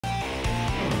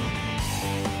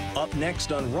Up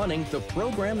next on Running, the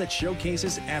program that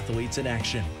showcases athletes in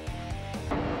action.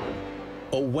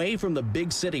 Away from the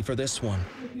big city for this one.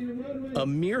 A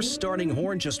mere starting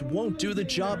horn just won't do the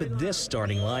job at this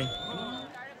starting line.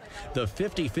 The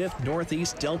 55th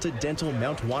Northeast Delta Dental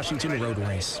Mount Washington Road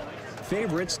Race.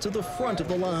 Favorites to the front of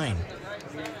the line.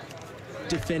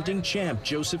 Defending champ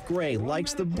Joseph Gray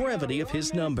likes the brevity of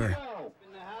his number.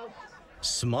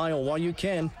 Smile while you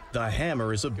can, the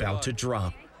hammer is about to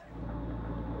drop.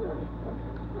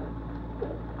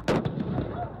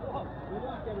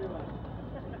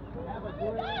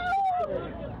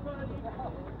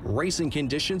 Racing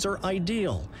conditions are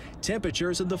ideal.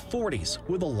 Temperatures in the 40s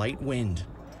with a light wind.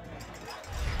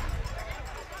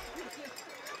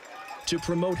 To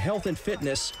promote health and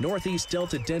fitness, Northeast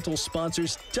Delta Dental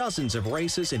sponsors dozens of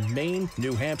races in Maine,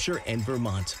 New Hampshire, and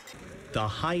Vermont. The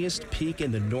highest peak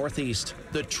in the Northeast,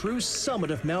 the true summit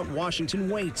of Mount Washington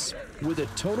waits, with a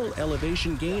total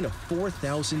elevation gain of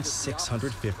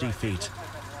 4,650 feet.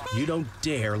 You don't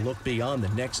dare look beyond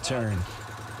the next turn.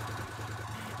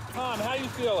 Tom, how you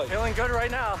feeling? Feeling good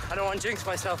right now. I don't want to jinx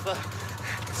myself, though.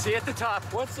 See you at the top.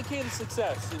 What's the key to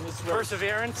success in this race?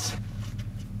 Perseverance.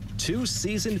 Two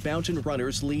seasoned mountain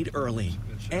runners lead early.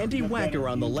 Andy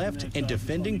Wacker on the left and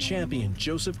defending champion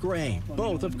Joseph Gray,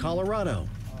 both of Colorado.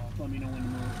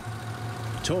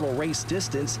 Total race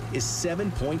distance is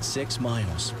 7.6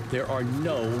 miles. There are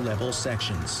no level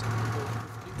sections.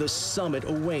 The summit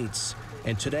awaits,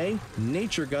 and today,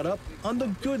 nature got up on the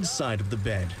good side of the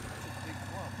bed.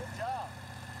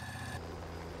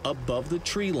 Above the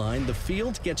tree line, the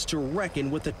field gets to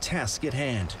reckon with the task at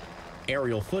hand.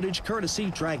 Aerial footage courtesy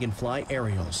Dragonfly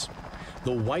Aerials.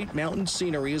 The White Mountain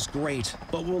scenery is great,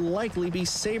 but will likely be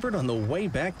savored on the way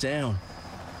back down.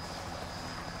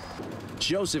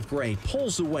 Joseph Gray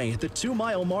pulls away at the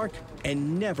 2-mile mark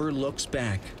and never looks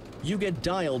back. You get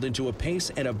dialed into a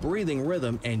pace and a breathing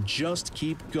rhythm and just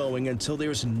keep going until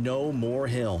there's no more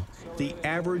hill. The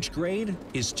average grade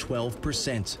is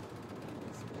 12%.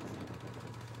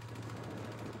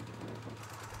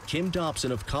 Kim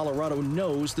Dobson of Colorado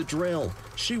knows the drill.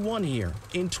 She won here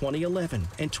in 2011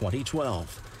 and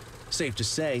 2012. Safe to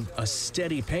say, a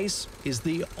steady pace is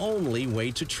the only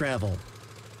way to travel.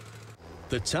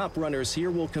 The top runners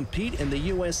here will compete in the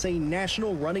USA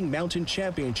National Running Mountain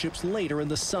Championships later in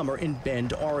the summer in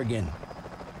Bend, Oregon.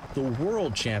 The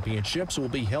World Championships will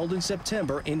be held in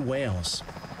September in Wales.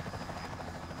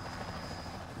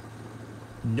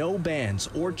 No bands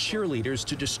or cheerleaders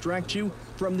to distract you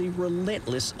from the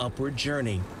relentless upward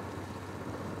journey.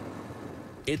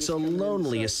 It's a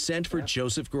lonely ascent for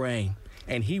Joseph Gray,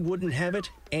 and he wouldn't have it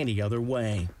any other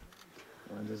way.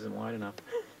 One isn't wide enough.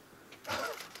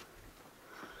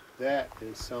 That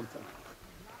is something.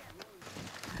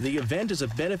 The event is a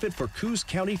benefit for Coos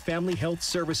County Family Health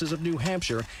Services of New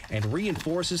Hampshire and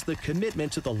reinforces the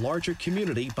commitment to the larger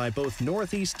community by both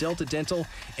Northeast Delta Dental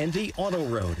and the Auto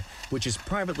Road, which is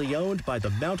privately owned by the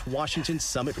Mount Washington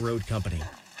Summit Road Company.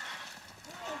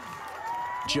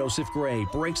 Joseph Gray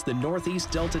breaks the Northeast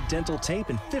Delta Dental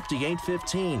tape in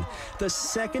 58:15, the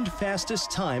second fastest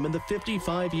time in the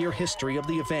 55-year history of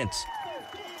the event.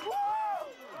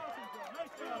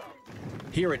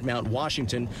 Here at Mount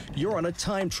Washington, you're on a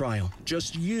time trial,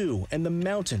 just you and the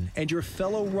mountain and your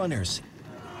fellow runners.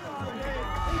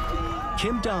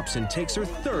 Kim Dobson takes her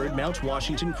third Mount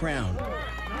Washington crown.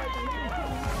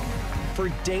 For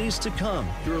days to come,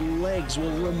 your legs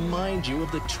will remind you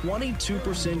of the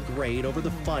 22% grade over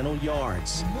the final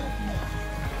yards.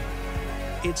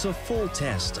 It's a full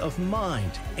test of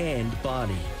mind and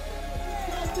body.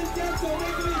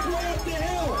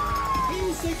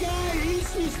 He's the guy,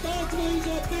 he's responsible, he's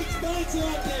a big sponsor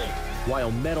up there.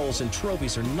 While medals and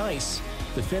trophies are nice,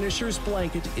 the finisher's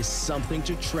blanket is something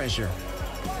to treasure.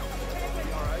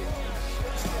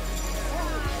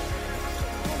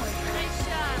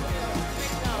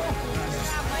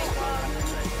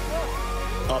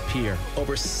 Up here,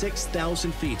 over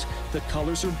 6,000 feet, the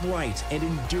colors are bright and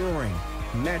enduring,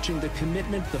 matching the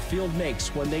commitment the field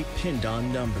makes when they pinned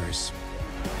on numbers.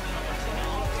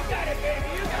 You got it, baby,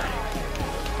 you got it.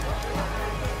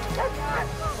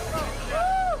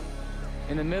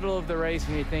 In the middle of the race,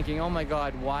 when you're thinking, oh my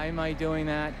God, why am I doing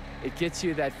that? It gets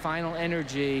you that final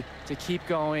energy to keep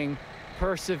going,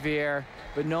 persevere,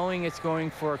 but knowing it's going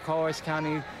for Coos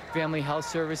County Family Health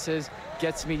Services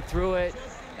gets me through it.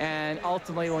 And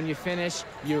ultimately, when you finish,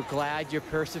 you're glad you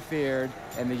persevered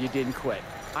and that you didn't quit.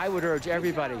 I would urge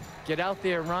everybody, get out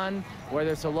there, run,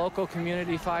 whether it's a local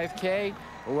community 5K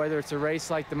or whether it's a race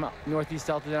like the Northeast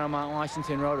Delta Dental Mount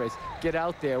Washington Road Race. Get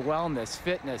out there, wellness,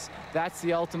 fitness. That's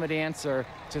the ultimate answer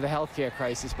to the healthcare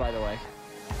crisis, by the way.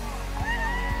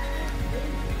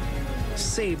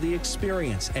 Save the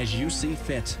experience as you see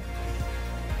fit.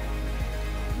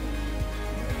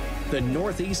 The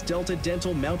Northeast Delta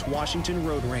Dental Mount Washington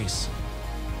Road Race.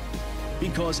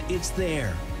 Because it's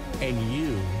there, and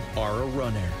you are a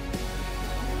runner.